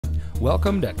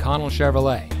Welcome to Connell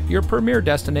Chevrolet, your premier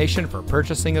destination for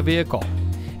purchasing a vehicle.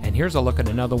 And here's a look at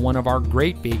another one of our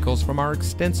great vehicles from our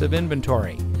extensive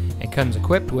inventory. It comes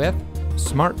equipped with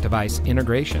smart device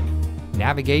integration,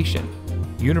 navigation,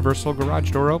 universal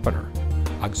garage door opener,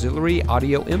 auxiliary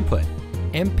audio input,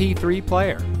 MP3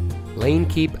 player, lane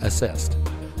keep assist,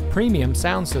 premium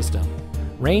sound system,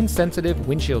 rain sensitive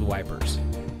windshield wipers,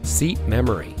 seat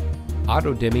memory,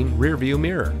 auto dimming rear view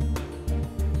mirror.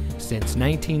 Since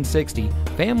 1960,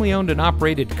 family-owned and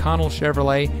operated Connell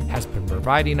Chevrolet has been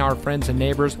providing our friends and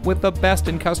neighbors with the best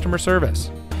in customer service.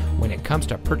 When it comes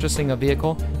to purchasing a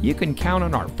vehicle, you can count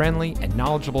on our friendly and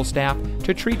knowledgeable staff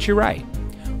to treat you right.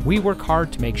 We work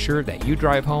hard to make sure that you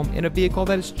drive home in a vehicle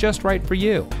that is just right for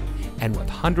you. And with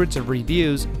hundreds of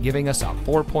reviews giving us a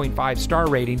 4.5 star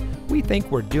rating, we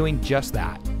think we're doing just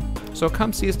that. So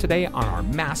come see us today on our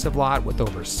massive lot with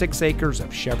over 6 acres of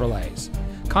Chevrolets.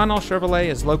 Connell Chevrolet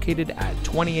is located at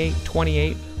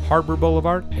 2828 Harbor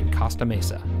Boulevard in Costa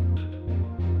Mesa.